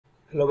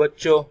Hello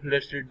bachcho,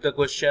 let's read the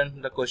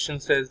question. The question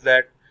says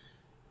that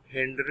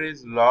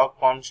Henry's law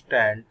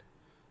constant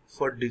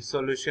for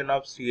dissolution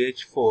of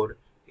CH4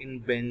 in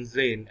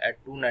benzene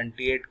at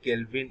 298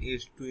 Kelvin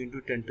is 2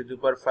 into 10 to the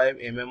power 5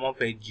 mm of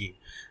Hg.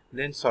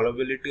 Then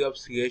solubility of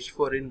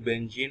CH4 in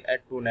benzene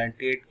at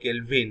 298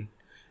 Kelvin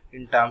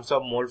in terms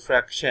of mole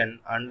fraction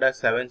under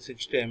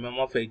 760 mm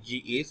of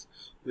Hg is.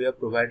 We are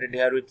provided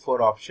here with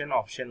 4 options.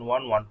 Option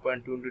 1,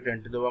 1.2 into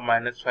 10 to the power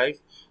minus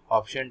 5.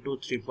 Option 2,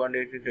 3.8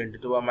 into 10 to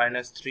the power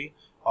minus 3.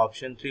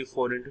 Option 3,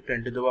 4 into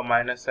 10 to the power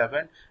minus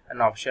 7.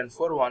 And option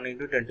 4, 1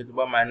 into 10 to the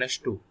power minus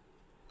 2.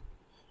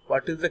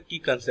 What is the key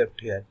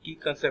concept here? Key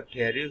concept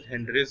here is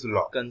Henry's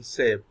law.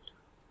 Concept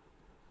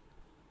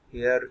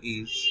here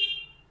is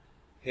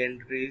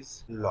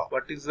Henry's law.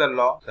 What is the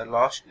law? The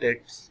law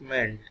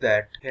statement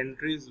that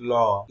Henry's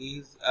law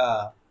is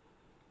a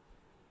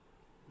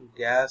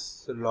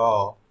gas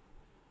law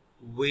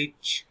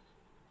which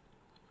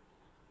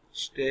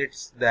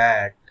states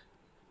that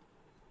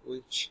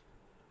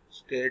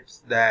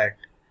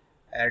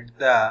at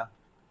the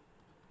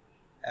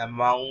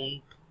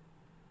amount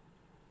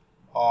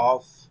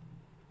of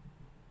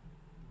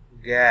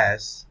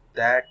gas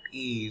that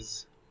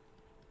is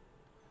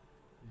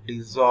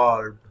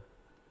dissolved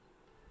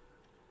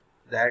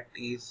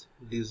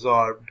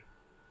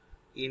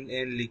in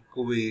a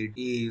liquid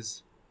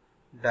is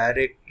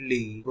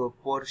directly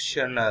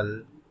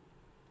proportional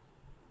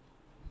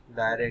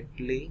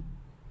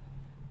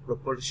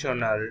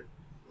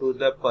to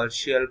the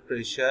partial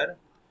pressure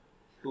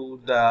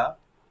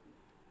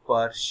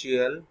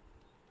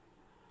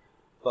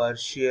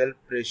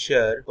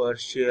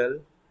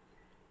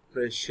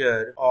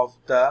of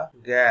the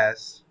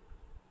gas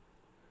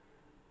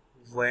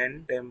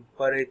when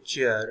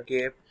temperature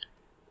kept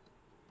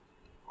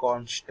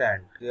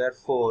constant.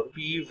 Therefore,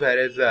 P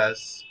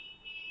versus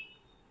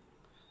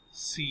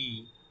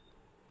C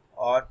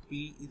or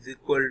P is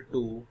equal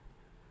to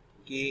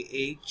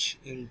KH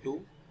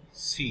into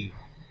C,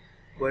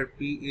 where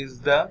P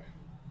is the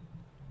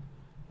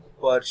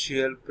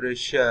partial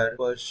pressure,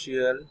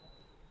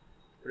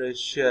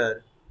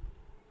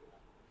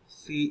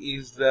 C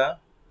is the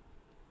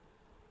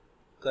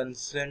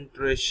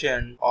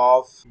concentration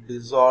of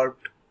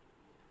dissolved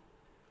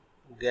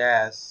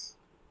gas,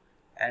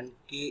 and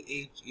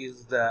KH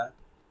is the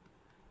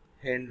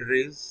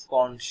Henry's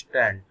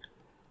constant.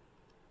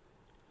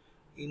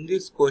 In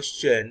this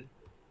question,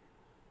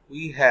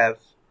 we have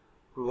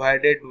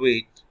provided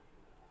with,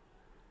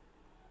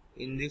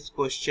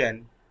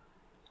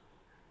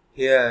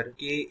 here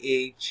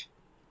KH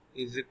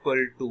is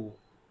equal to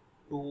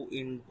 2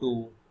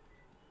 into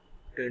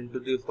 10 to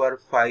the power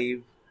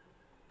 5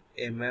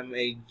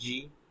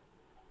 mmHg,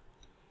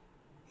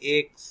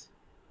 X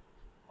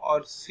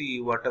or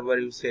C, whatever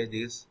you say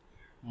this,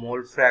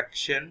 mole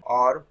fraction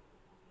or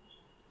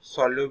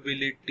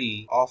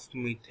solubility of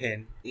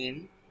methane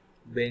in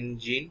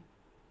benzene,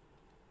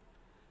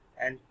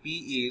 and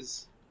P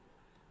is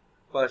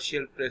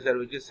partial pressure,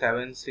 which is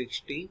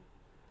 760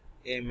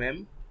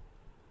 mmHg.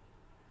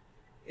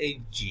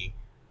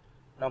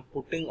 Now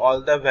putting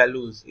all the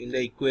values in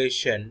the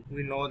equation,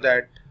 we know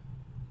that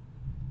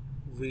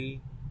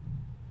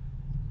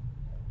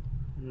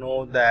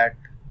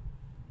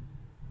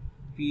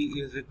P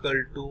is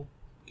equal to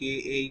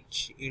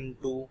KH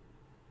into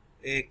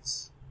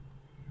X.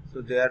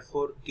 So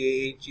therefore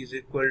KH is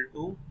equal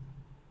to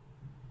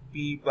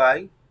P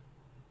by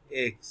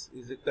X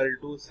is equal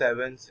to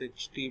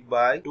 760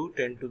 by 2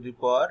 10 to the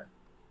power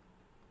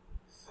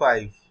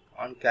 5.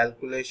 On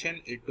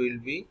calculation it will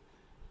be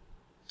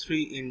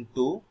 3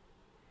 into,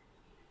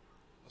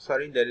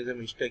 sorry, there is a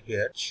mistake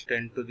here,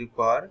 10 to the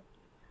power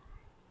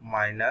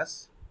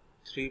minus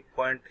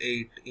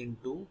 3.8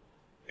 into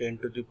 10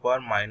 to the power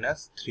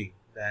minus 3.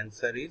 The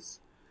answer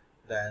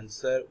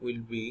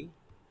will be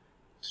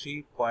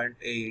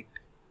 3.8.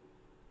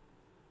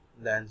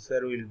 The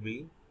answer will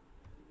be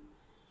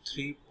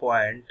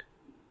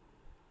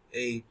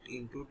 3.8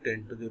 into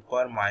 10 to the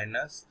power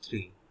minus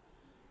 3.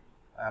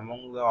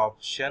 Among the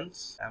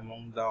options,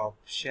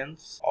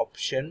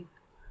 option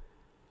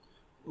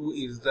 2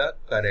 is the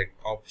correct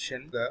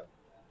option.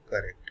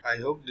 I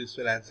hope this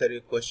will answer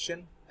your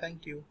question.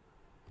 Thank you.